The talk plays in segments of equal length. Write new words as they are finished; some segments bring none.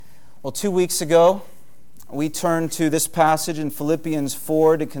Well, 2 weeks ago, we turned to this passage in Philippians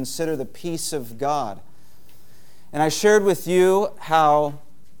 4 to consider the peace of God. And I shared with you how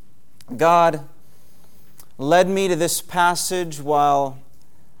God led me to this passage while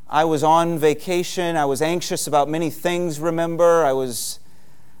I was on vacation. I was anxious about many things, remember. I was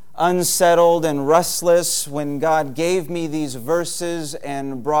unsettled and restless when God gave me these verses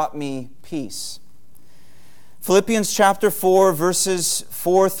and brought me peace. Philippians chapter 4, verses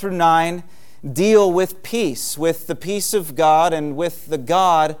 4 through 9 deal with peace, with the peace of God and with the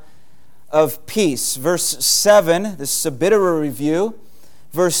God of peace. Verse 7, this is a bit of a review.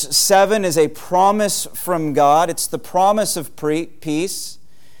 Verse 7 is a promise from God. It's the promise of peace.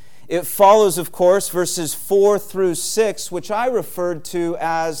 It follows, of course, verses 4 through 6, which I referred to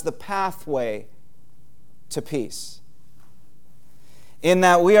as the pathway to peace. In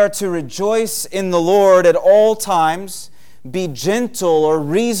that we are to rejoice in the Lord at all times, be gentle or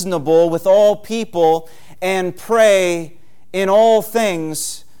reasonable with all people, and pray in all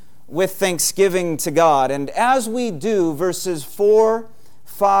things with thanksgiving to God. And as we do, verses 4,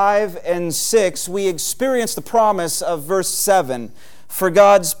 5, and 6, we experience the promise of verse 7. For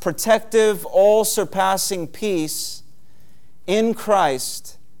God's protective, all-surpassing peace in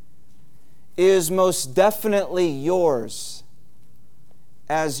Christ is most definitely yours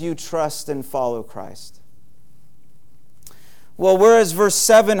as you trust and follow Christ. Well, whereas verse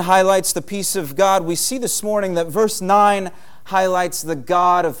 7 highlights the peace of God, we see this morning that verse 9 highlights the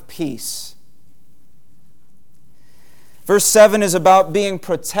God of peace. Verse 7 is about being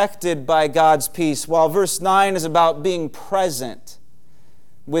protected by God's peace, while verse 9 is about being present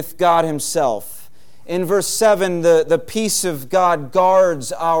with God Himself. In verse 7, the peace of God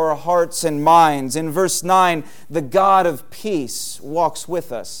guards our hearts and minds. In verse 9, the God of peace walks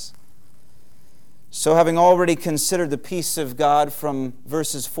with us. So having already considered the peace of God from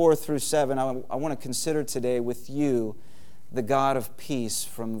verses 4 through 7, I want to consider today with you the God of peace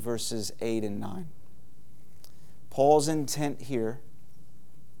from verses 8 and 9. Paul's intent here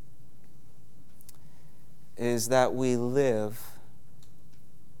is that we live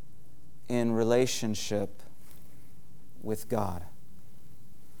in relationship with God,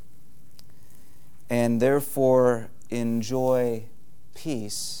 and therefore enjoy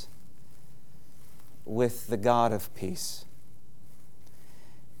peace with the God of peace.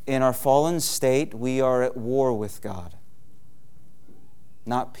 In our fallen state, we are at war with God,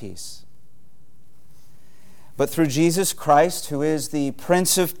 not peace. But through Jesus Christ, who is the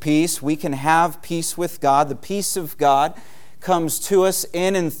Prince of Peace, we can have peace with God. The peace of God comes to us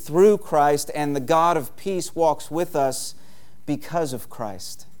in and through Christ, and the God of peace walks with us because of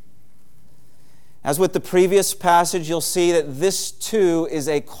Christ. As with the previous passage, you'll see that this too is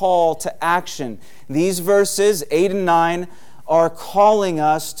a call to action. These verses, 8 and 9, are calling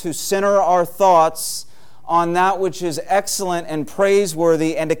us to center our thoughts on that which is excellent and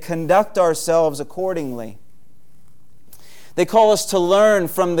praiseworthy and to conduct ourselves accordingly. They call us to learn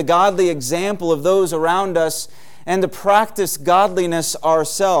from the godly example of those around us and to practice godliness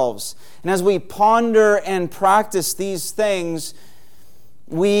ourselves. And as we ponder and practice these things,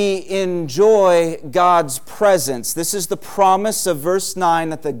 we enjoy God's presence. This is the promise of verse 9,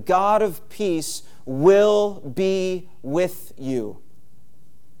 that the God of peace will be with you.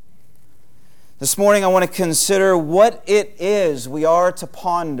 This morning I want to consider what it is we are to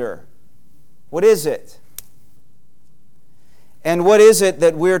ponder. What is it? And what is it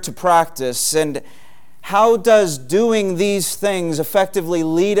that we're to practice? And how does doing these things effectively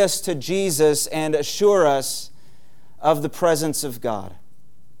lead us to Jesus and assure us of the presence of God?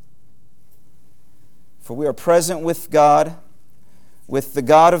 For we are present with God, with the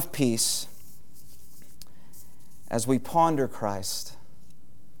God of peace, as we ponder Christ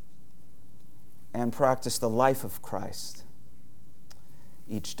and practice the life of Christ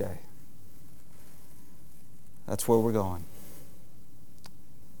each day. That's where we're going.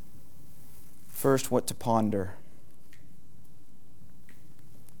 First, what to ponder.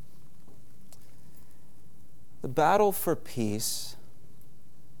 The battle for peace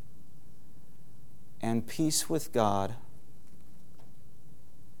and peace with God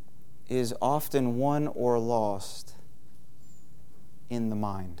is often won or lost in the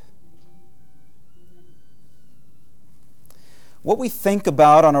mind. What we think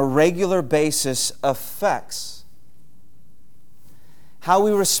about on a regular basis affects how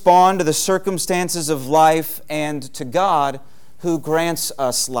we respond to the circumstances of life and to God who grants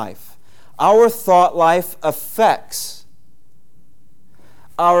us life. Our thought life affects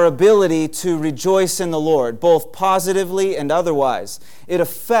our ability to rejoice in the Lord, both positively and otherwise. It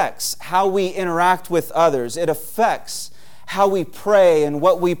affects how we interact with others. It affects how we pray and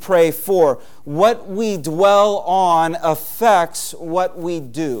what we pray for. What we dwell on affects what we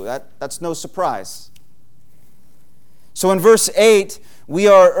do. That's no surprise. So in verse 8, we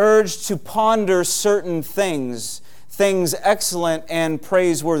are urged to ponder certain things excellent and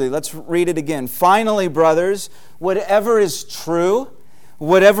praiseworthy. Let's read it again. Finally, brothers, whatever is true,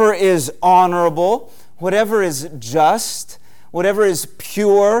 whatever is honorable, whatever is just, whatever is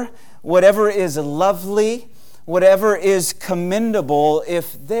pure, whatever is lovely, whatever is commendable,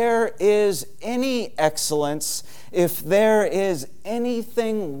 if there is any excellence, if there is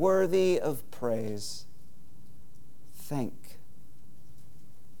anything worthy of praise, think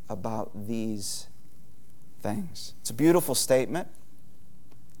about these things. It's a beautiful statement,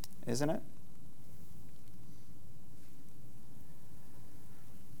 isn't it?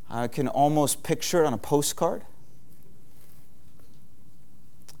 I can almost picture it on a postcard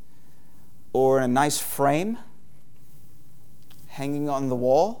or in a nice frame hanging on the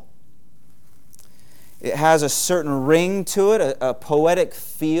wall. It has a certain ring to it, a poetic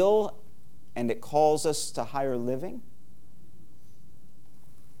feel, and it calls us to higher living.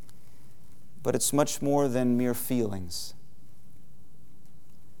 But it's much more than mere feelings,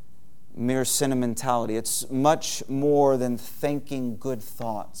 mere sentimentality. It's much more than thinking good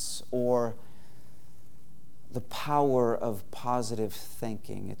thoughts or the power of positive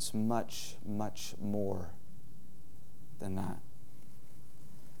thinking. It's much, much more than that.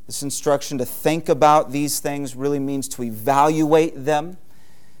 This instruction to think about these things really means to evaluate them,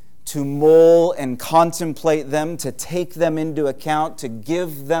 to mull and contemplate them, to take them into account, to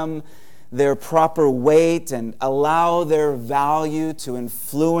give them their proper weight and allow their value to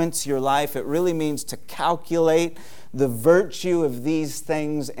influence your life. It really means to calculate the virtue of these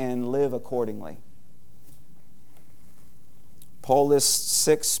things and live accordingly. Paul lists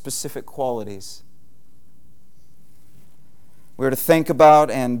 6 specific qualities. We're to think about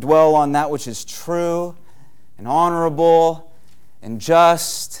and dwell on that which is true and honorable and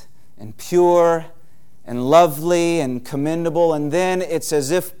just and pure and lovely and commendable. And then it's as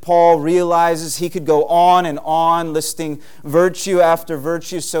if Paul realizes he could go on and on listing virtue after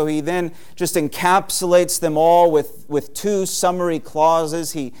virtue, so he then just encapsulates them all with 2 summary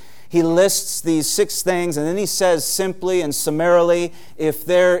clauses. He lists these 6 things, and then he says simply and summarily, if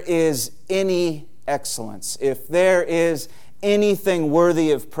there is any excellence, if there is anything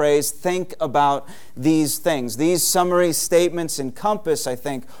worthy of praise, think about these things. These summary statements encompass, I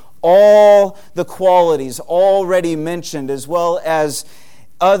think, all the qualities already mentioned, as well as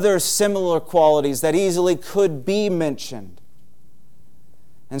other similar qualities that easily could be mentioned.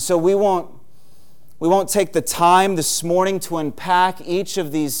 And so we won't take the time this morning to unpack each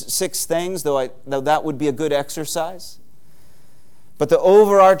of these 6 things, though that would be a good exercise. But the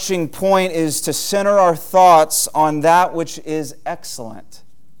overarching point is to center our thoughts on that which is excellent.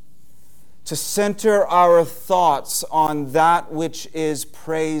 To center our thoughts on that which is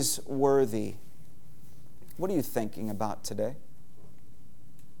praiseworthy. What are you thinking about today?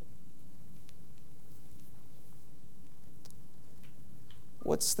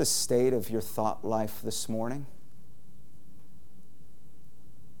 What's the state of your thought life this morning?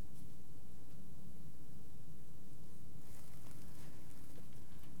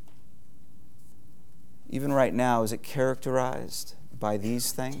 Even right now, is it characterized by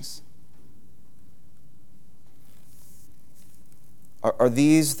these things? Are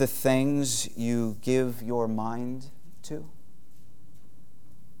these the things you give your mind to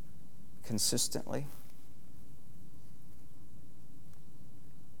consistently?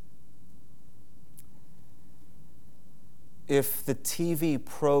 If the TV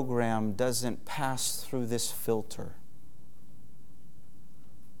program doesn't pass through this filter,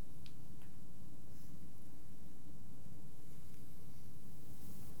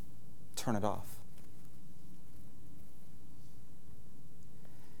 turn it off.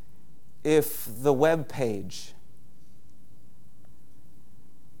 If the web page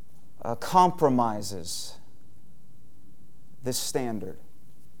compromises this standard,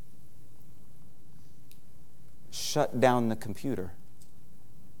 shut down the computer.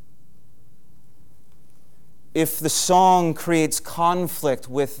 If the song creates conflict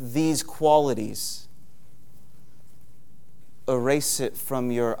with these qualities, erase it from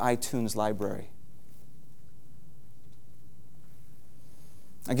your iTunes library.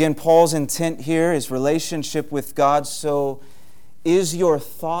 Again, Paul's intent here is relationship with God. So is your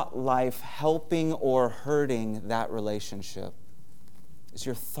thought life helping or hurting that relationship? Is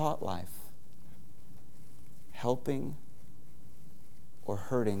your thought life helping or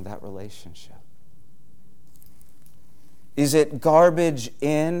hurting that relationship? Is it garbage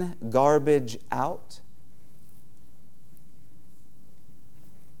in, garbage out?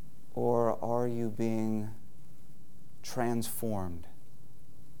 being transformed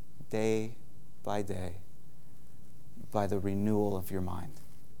day by day by the renewal of your mind.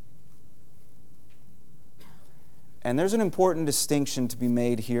 And there's an important distinction to be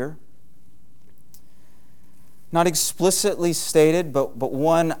made here. Not explicitly stated, but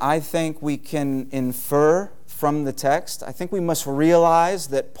one I think we can infer from the text. I think we must realize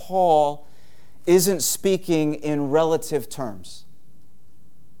that Paul isn't speaking in relative terms.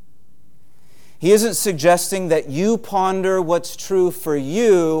 He isn't suggesting that you ponder what's true for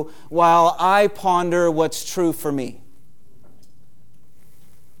you while I ponder what's true for me.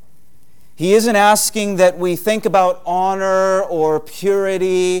 He isn't asking that we think about honor or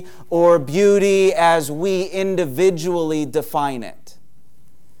purity or beauty as we individually define it.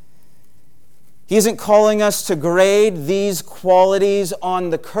 He isn't calling us to grade these qualities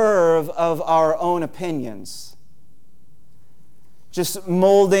on the curve of our own opinions, just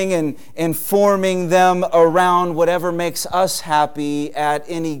molding and forming them around whatever makes us happy at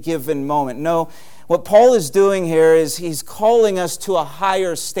any given moment. No, what Paul is doing here is he's calling us to a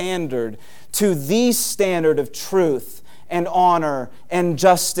higher standard, to the standard of truth and honor and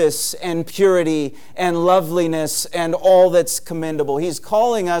justice and purity and loveliness and all that's commendable. He's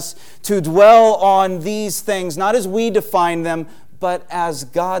calling us to dwell on these things, not as we define them, but as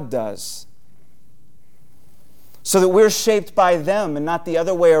God does, so that we're shaped by them and not the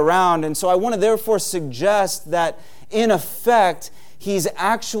other way around. And so I want to therefore suggest that, in effect, he's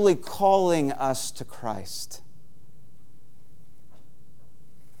actually calling us to Christ.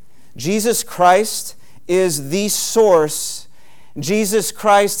 Jesus Christ is the source. Jesus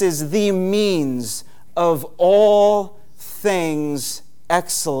Christ is the means of all things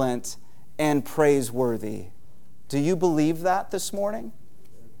excellent and praiseworthy. Do you believe that this morning?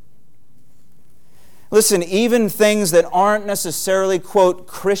 Listen, even things that aren't necessarily, quote,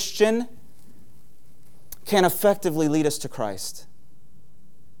 Christian, can effectively lead us to Christ.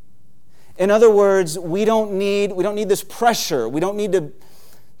 In other words, we don't need this pressure. We don't need to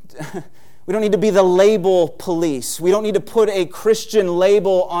be the label police. We don't need to put a Christian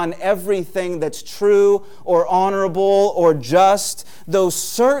label on everything that's true or honorable or just, though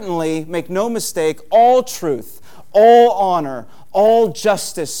certainly, make no mistake, all truth, all honor, all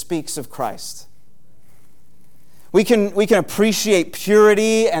justice speaks of Christ. We can appreciate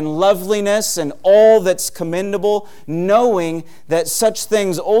purity and loveliness and all that's commendable, knowing that such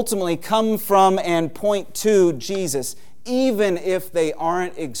things ultimately come from and point to Jesus, even if they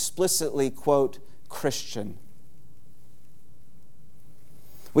aren't explicitly, quote, Christian.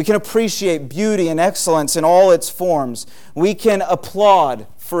 We can appreciate beauty and excellence in all its forms. We can applaud,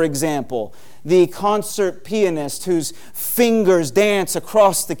 for example, the concert pianist whose fingers dance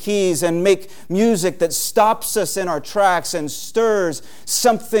across the keys and make music that stops us in our tracks and stirs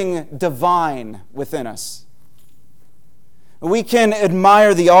something divine within us. We can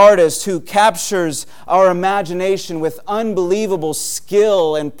admire the artist who captures our imagination with unbelievable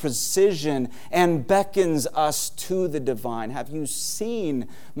skill and precision and beckons us to the divine. Have you seen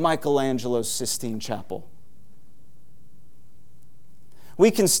Michelangelo's Sistine Chapel? We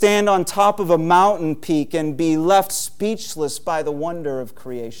can stand on top of a mountain peak and be left speechless by the wonder of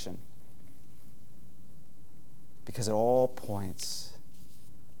creation, because it all points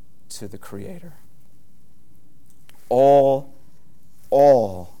to the Creator. All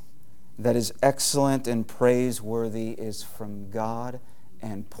that is excellent and praiseworthy is from God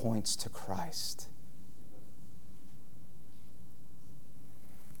and points to Christ.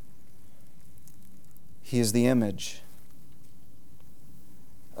 He is the image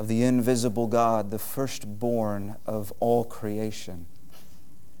of the invisible God, the firstborn of all creation.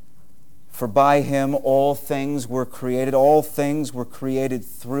 For by Him all things were created. All things were created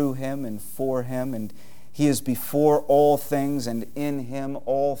through Him and for Him, and He is before all things, and in Him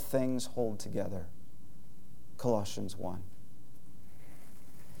all things hold together. Colossians 1.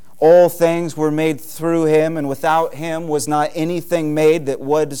 All things were made through Him, and without Him was not anything made that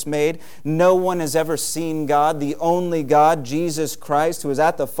was made. No one has ever seen God, the only God, Jesus Christ, who is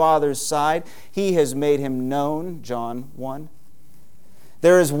at the Father's side. He has made Him known, John 1.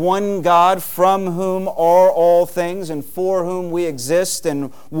 There is one God from whom are all things and for whom we exist,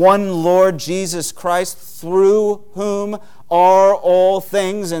 and one Lord Jesus Christ, through whom are all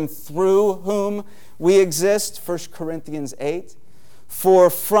things and through whom we exist, 1 Corinthians 8. For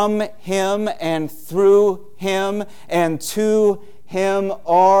from Him and through Him and to Him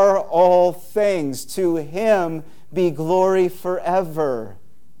are all things. To Him be glory forever.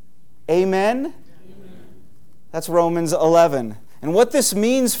 Amen? That's Romans 11. And what this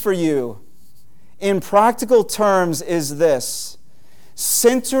means for you in practical terms is this.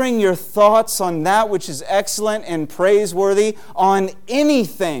 centering your thoughts on that which is excellent and praiseworthy, on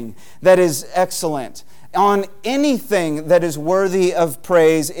anything that is excellent, on anything that is worthy of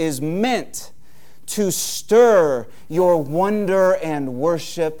praise, is meant to stir your wonder and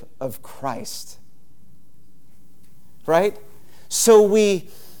worship of Christ. Right? So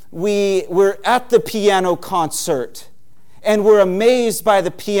we're at the piano concert, and we're amazed by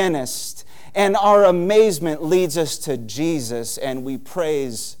the pianist, and our amazement leads us to Jesus, and we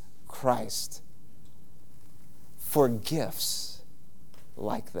praise Christ for gifts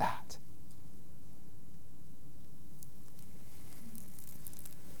like that.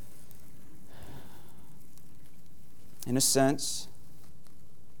 In a sense,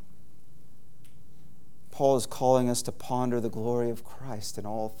 Paul is calling us to ponder the glory of Christ in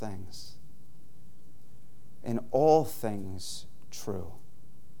all things. In all things true.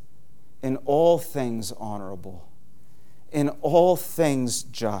 In all things honorable. In all things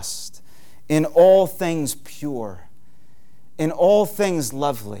just. In all things pure. In all things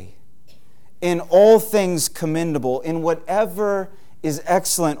lovely. In all things commendable. In whatever is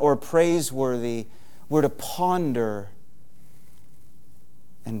excellent or praiseworthy, we're to ponder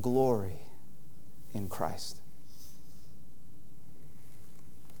and glory in Christ.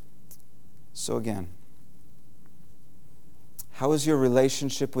 So again, how is your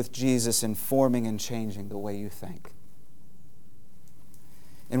relationship with Jesus informing and changing the way you think?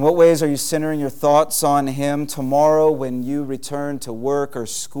 In what ways are you centering your thoughts on Him tomorrow when you return to work or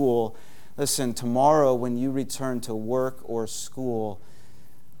school? Listen, tomorrow when you return to work or school,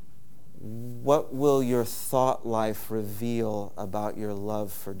 what will your thought life reveal about your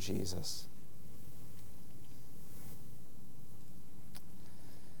love for Jesus?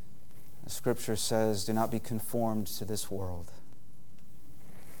 The Scripture says, do not be conformed to this world,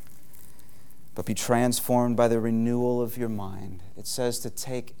 but be transformed by the renewal of your mind. It says to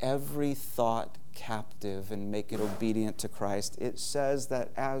take every thought captive and make it obedient to Christ. It says that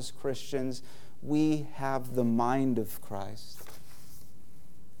as Christians, we have the mind of Christ.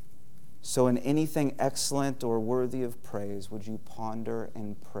 So in anything excellent or worthy of praise, would you ponder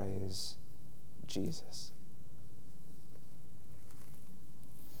and praise Jesus?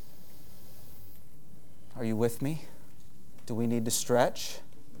 Are you with me? Do we need to stretch?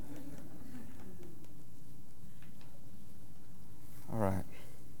 All right.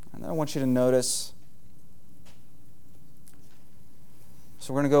 And then I want you to notice.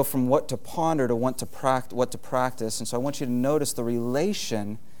 So we're going to go from what to ponder to what to practice. And so I want you to notice the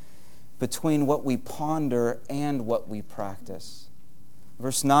relation between what we ponder and what we practice.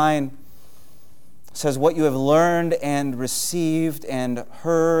 Verse 9 says, what you have learned and received and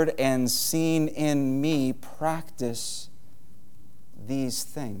heard and seen in me, practice these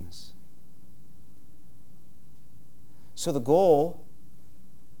things. So the goal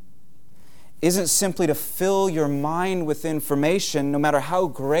isn't simply to fill your mind with information, no matter how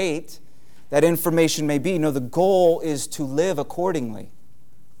great that information may be. No, the goal is to live accordingly.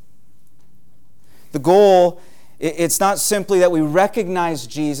 The goal, it's not simply that we recognize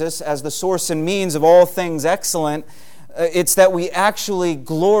Jesus as the source and means of all things excellent. It's that we actually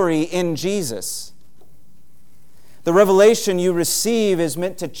glory in Jesus. The revelation you receive is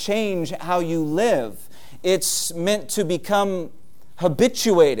meant to change how you live. It's meant to become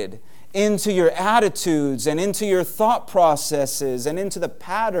habituated into your attitudes and into your thought processes and into the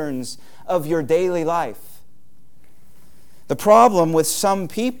patterns of your daily life. The problem with some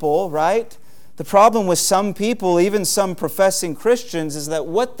people, right? The problem with some people, even some professing Christians, is that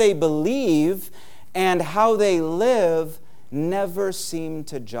what they believe and how they live never seem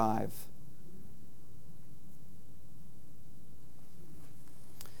to jive.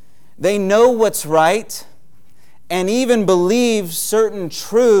 They know what's right and even believe certain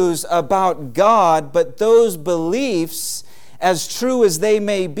truths about God, but those beliefs, as true as they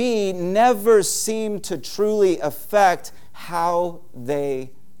may be, never seem to truly affect how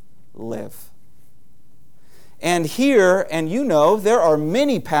they live. And here, and you know, there are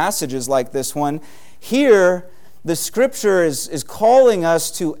many passages like this one. Here, the Scripture is calling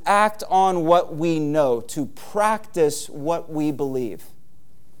us to act on what we know, to practice what we believe.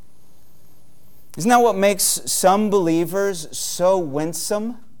 Isn't that what makes some believers so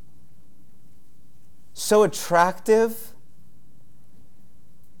winsome, so attractive,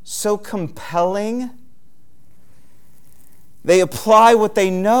 so compelling? They apply what they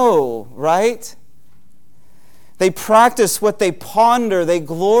know, right? They practice what they ponder. They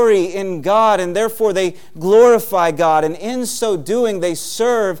glory in God, and therefore they glorify God. And in so doing, they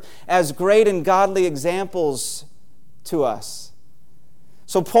serve as great and godly examples to us.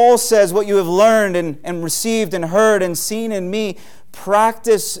 So Paul says, what you have learned and received and heard and seen in me,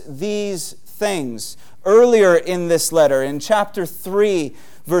 Practice these things. Earlier in this letter, in chapter 3,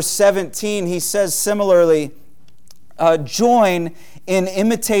 verse 17, he says similarly, join in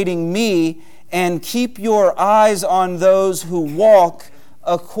imitating me and keep your eyes on those who walk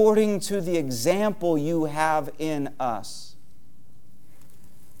according to the example you have in us.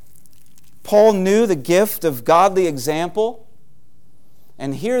 Paul knew the gift of godly example.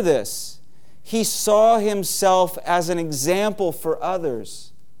 And hear this, he saw himself as an example for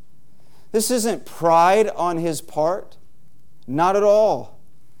others. This isn't pride on his part. Not at all.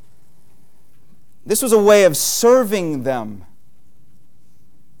 This was a way of serving them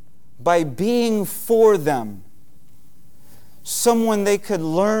by being for them, someone they could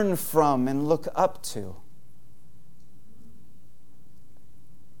learn from and look up to.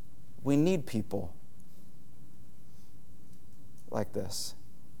 We need people like this.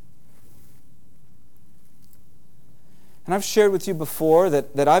 And I've shared with you before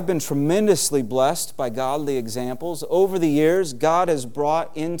that I've been tremendously blessed by godly examples. Over the years, God has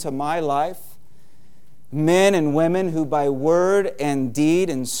brought into my life men and women who by word and deed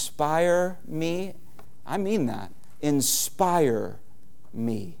inspire me. I mean that. Inspire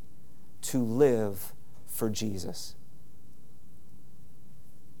me to live for Jesus.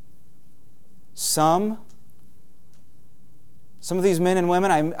 Some of these men and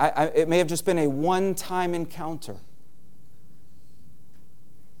women, it may have just been a one-time encounter.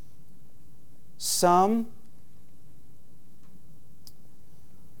 Some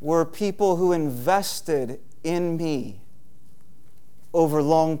were people who invested in me over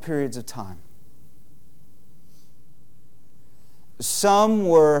long periods of time. Some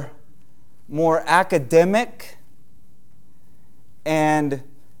were more academic and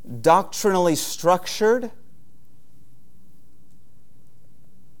doctrinally structured.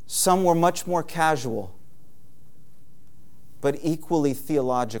 Some were much more casual, but equally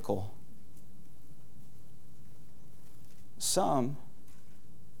theological. Some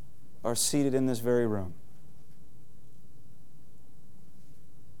are seated in this very room.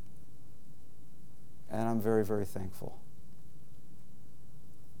 And I'm very, very thankful.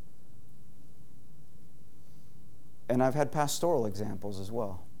 And I've had pastoral examples as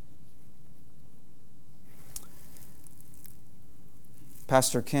well.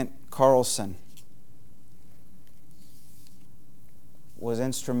 Pastor Kent Carlson was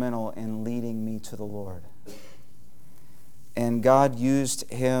instrumental in leading me to the Lord. And God used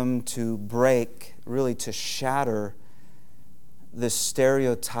him to break, really to shatter the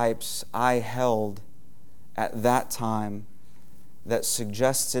stereotypes I held at that time that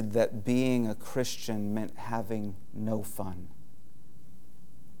suggested that being a Christian meant having no fun.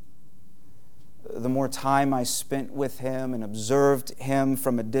 The more time I spent with him and observed him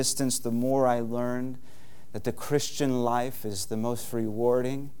from a distance, the more I learned that the Christian life is the most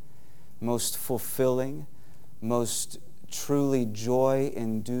rewarding, most fulfilling, most truly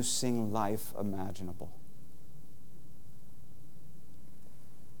joy-inducing life imaginable.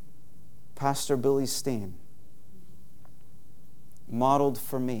 Pastor Billy Steen modeled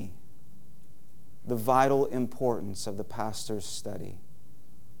for me the vital importance of the pastor's study.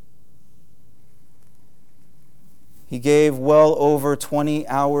 He gave well over 20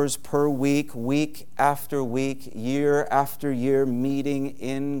 hours per week, week after week, year after year, meeting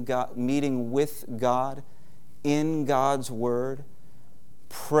with God, in God's Word,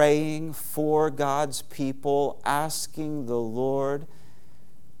 praying for God's people, asking the Lord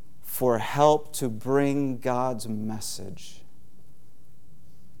for help to bring God's message.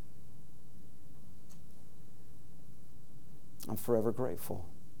 I'm forever grateful.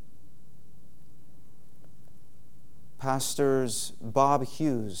 Pastors Bob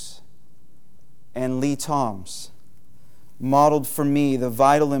Hughes and Lee Toms modeled for me the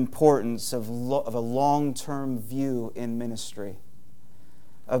vital importance of a long-term view in ministry,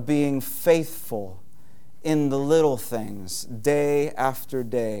 of being faithful in the little things day after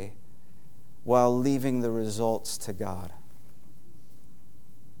day while leaving the results to God.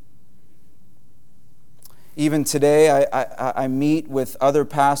 Even today, I meet with other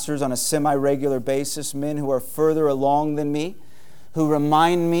pastors on a semi-regular basis, men who are further along than me, who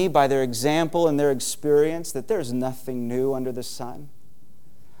remind me by their example and their experience that there's nothing new under the sun.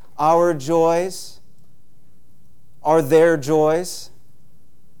 Our joys are their joys.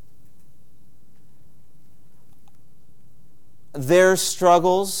 Their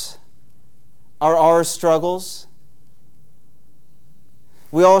struggles are our struggles.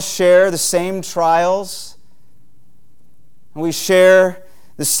 We all share the same trials. And we share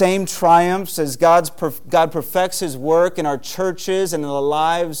the same triumphs as God perfects His work in our churches and in the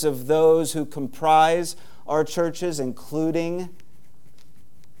lives of those who comprise our churches, including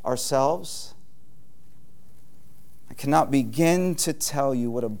ourselves, I cannot begin to tell you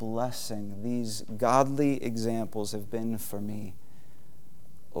what a blessing these godly examples have been for me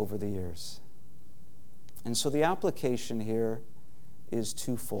over the years. And so the application here is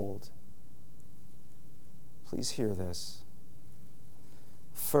twofold. Please hear this.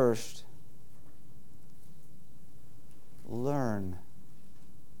 First, learn.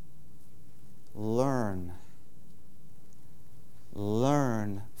 Learn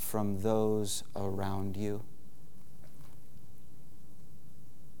from those around you.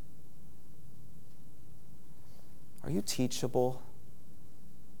 Are you teachable?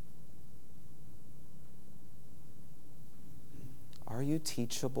 Are you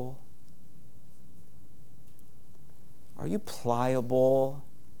teachable? Are you pliable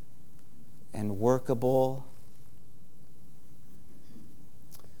and workable?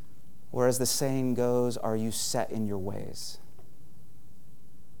 Or as the saying goes, are you set in your ways?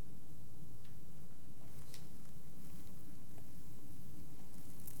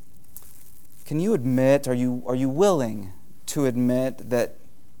 Can you admit, are you willing to admit that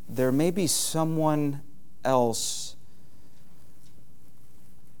there may be someone else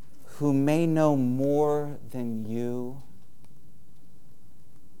who may know more than you?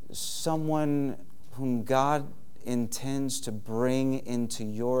 Someone whom God intends to bring into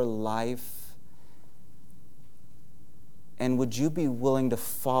your life? And would you be willing to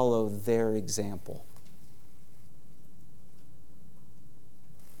follow their example?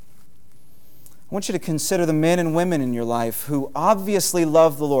 I want you to consider the men and women in your life who obviously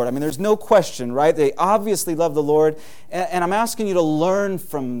love the Lord. I mean, there's no question, right? They obviously love the Lord. And I'm asking you to learn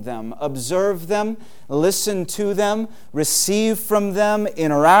from them, observe them, listen to them, receive from them,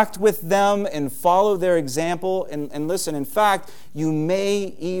 interact with them, and follow their example. And listen, in fact, you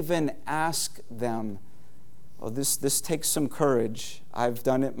may even ask them. Oh, this takes some courage. I've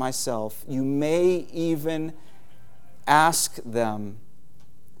done it myself. You may even ask them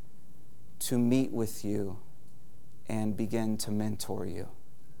to meet with you and begin to mentor you.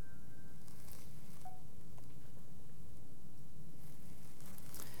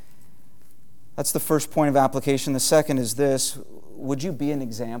 That's the first point of application. The second is this: would you be an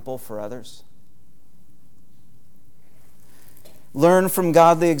example for others? Learn from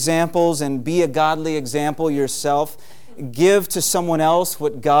godly examples and be a godly example yourself. Give to someone else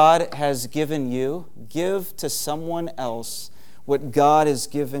what God has given you. Give to someone else what God has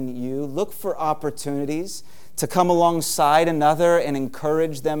given you. Look for opportunities to come alongside another and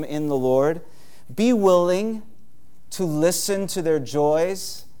encourage them in the Lord. Be willing to listen to their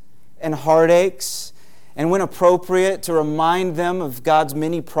joys and heartaches, and when appropriate, to remind them of God's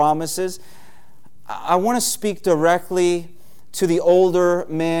many promises. I want to speak directly to the older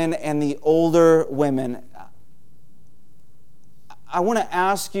men and the older women. I want to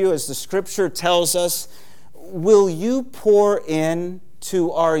ask you, as the Scripture tells us, will you pour in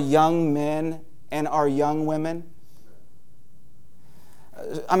to our young men and our young women?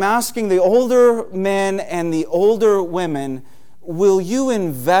 I'm asking the older men and the older women, will you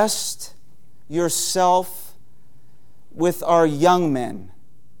invest yourself with our young men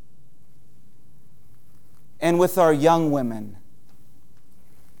and with our young women?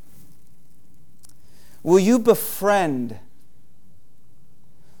 Will you befriend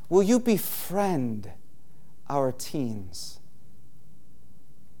our teens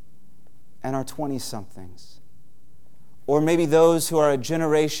and our 20-somethings? Or maybe those who are a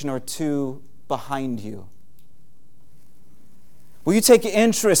generation or two behind you? Will you take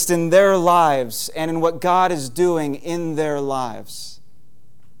interest in their lives and in what God is doing in their lives?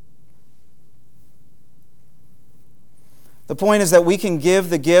 The point is that we can give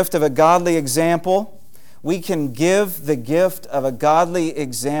the gift of a godly example. We can give the gift of a godly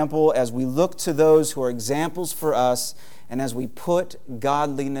example as we look to those who are examples for us and as we put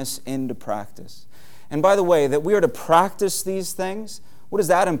godliness into practice. And by the way, that we are to practice these things, what does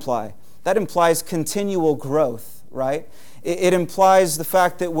that imply? That implies continual growth, right? It implies the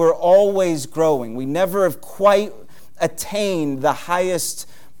fact that we're always growing. We never have quite attained the highest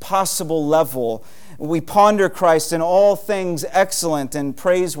possible level. We ponder Christ in all things excellent and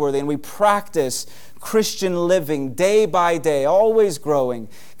praiseworthy, and we practice Christian living day by day, always growing,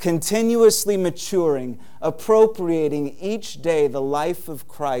 continuously maturing, appropriating each day the life of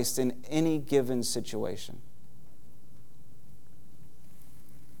Christ in any given situation.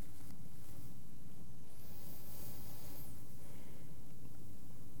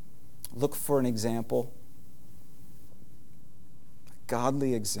 Look for an example, a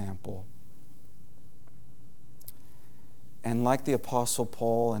godly example. And like the Apostle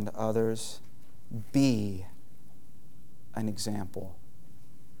Paul and others, be an example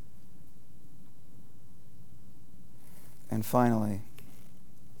And finally,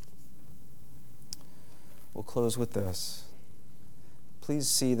 we'll close with this. Please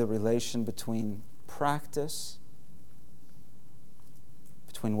see the relation between practice,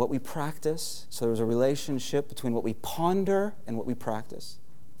 between what we practice. So there's a relationship between what we ponder and what we practice.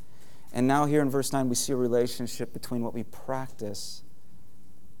 And now here in verse 9, we see a relationship between what we practice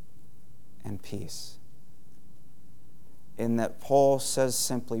and peace. In that Paul says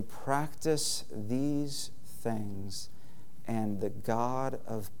simply, practice these things, and the God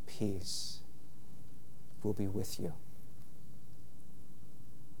of peace will be with you.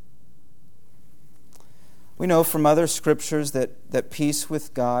 We know from other scriptures that peace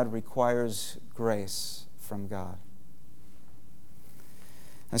with God requires grace from God.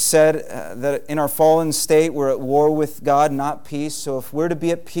 I said that in our fallen state, we're at war with God, not peace. So if we're to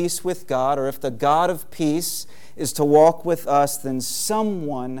be at peace with God, or if the God of peace is to walk with us, then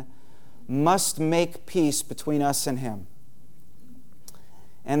someone must make peace between us and Him.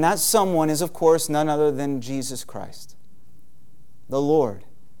 And that someone is, of course, none other than Jesus Christ, the Lord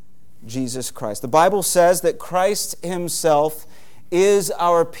Jesus Christ. The Bible says that Christ Himself is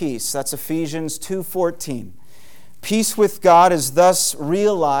our peace. That's Ephesians 2:14. Peace with God is thus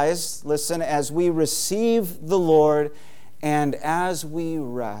realized, listen, as we receive the Lord and as we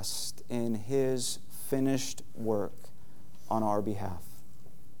rest in His finished work on our behalf.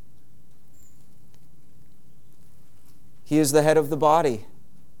 He is the head of the body.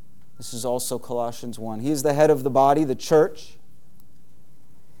 This is also Colossians 1. He is the head of the body, the church.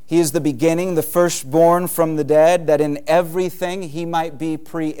 He is the beginning, the firstborn from the dead, that in everything He might be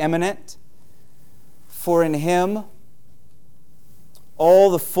preeminent. For in Him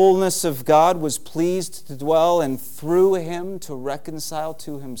all the fullness of God was pleased to dwell, and through Him to reconcile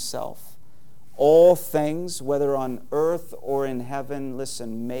to Himself all things, whether on earth or in heaven,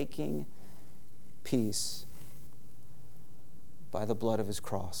 listen, making peace by the blood of His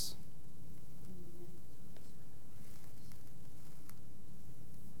cross.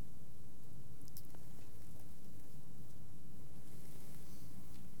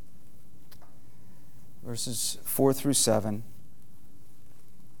 Verses 4 through 7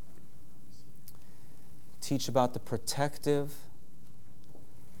 teach about the protective,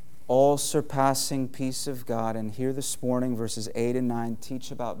 all-surpassing peace of God. And here this morning, verses 8 and 9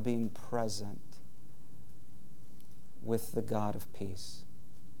 teach about being present with the God of peace.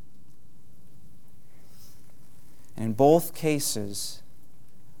 And in both cases,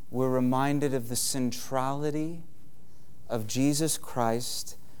 we're reminded of the centrality of Jesus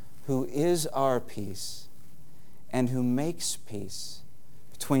Christ, who is our peace and who makes peace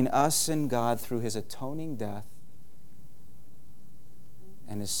between us and God through His atoning death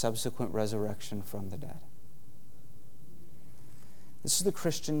and His subsequent resurrection from the dead. This is the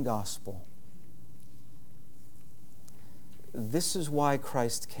Christian gospel. This is why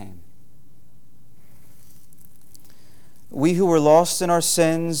Christ came. We who were lost in our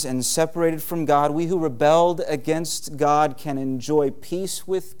sins and separated from God, we who rebelled against God, can enjoy peace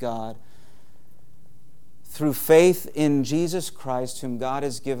with God through faith in Jesus Christ, whom God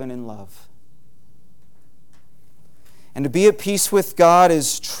has given in love. And to be at peace with God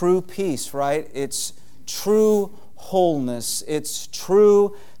is true peace, right? It's true wholeness. It's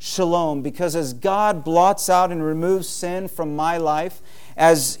true shalom. Because as God blots out and removes sin from my life,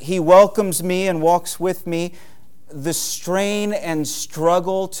 as He welcomes me and walks with me, the strain and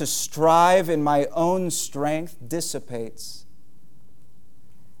struggle to strive in my own strength dissipates.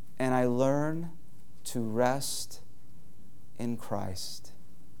 And I learn to rest in Christ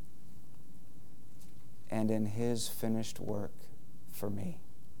and in His finished work for me.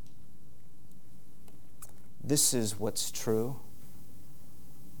 This is what's true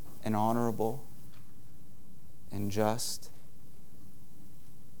and honorable and just.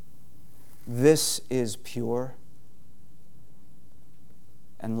 This is pure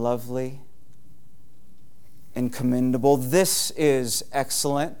and lovely and commendable. This is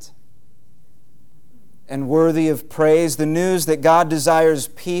excellent and worthy of praise. The news that God desires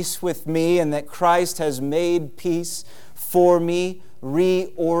peace with me and that Christ has made peace for me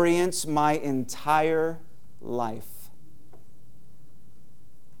reorients my entire life.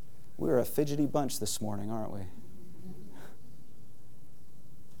 We're a fidgety bunch this morning, aren't we?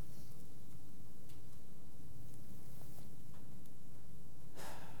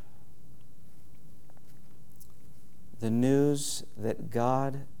 The news that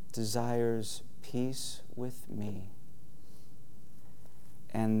God desires peace with me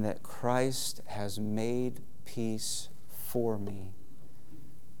and that Christ has made peace for me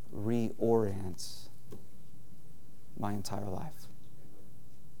reorients my entire life.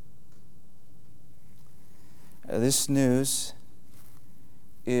 This news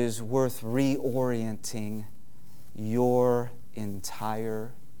is worth reorienting your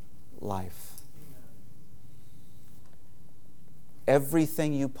entire life.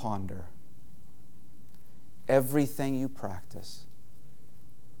 Everything you ponder, everything you practice,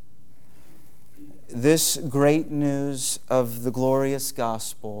 this great news of the glorious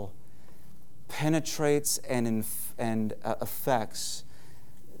gospel penetrates and affects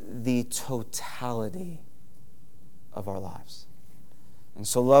the totality of our lives. And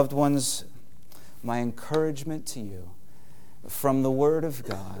so, loved ones, my encouragement to you from the Word of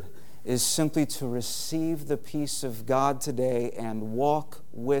God is simply to receive the peace of God today and walk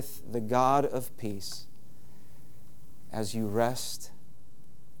with the God of peace as you rest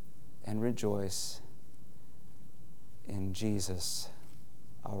and rejoice in Jesus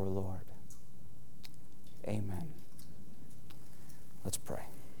our Lord. Amen. Let's pray.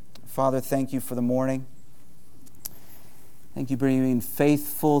 Father, thank you for the morning. Thank you for being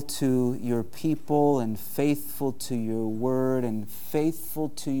faithful to your people and faithful to your word and faithful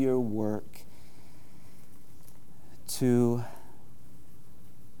to your work to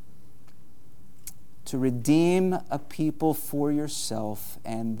redeem a people for yourself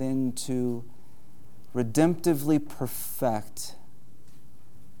and then to redemptively perfect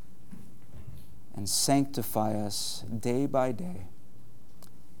and sanctify us day by day.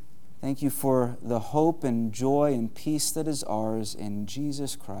 Thank you for the hope and joy and peace that is ours in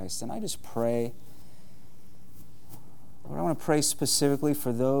Jesus Christ. And I just pray, Lord, I want to pray specifically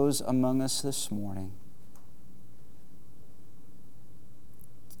for those among us this morning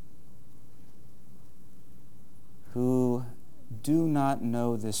who do not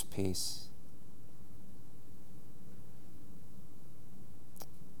know this peace.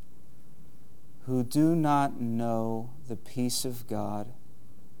 Who do not know the peace of God,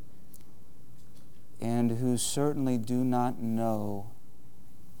 and who certainly do not know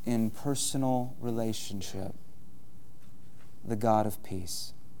in personal relationship the God of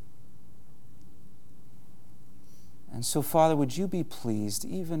peace. And so, Father, would you be pleased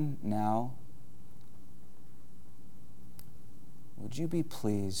even now? Would you be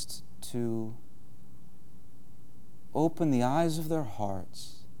pleased to open the eyes of their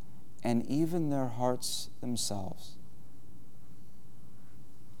hearts and even their hearts themselves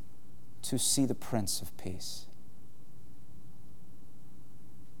to see the Prince of Peace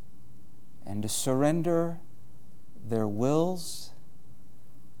and to surrender their wills,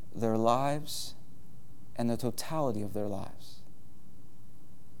 their lives, and the totality of their lives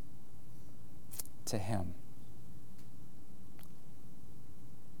to Him,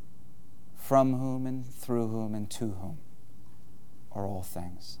 from whom and through whom and to whom are all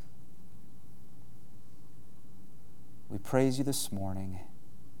things. We praise you this morning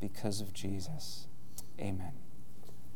because of Jesus.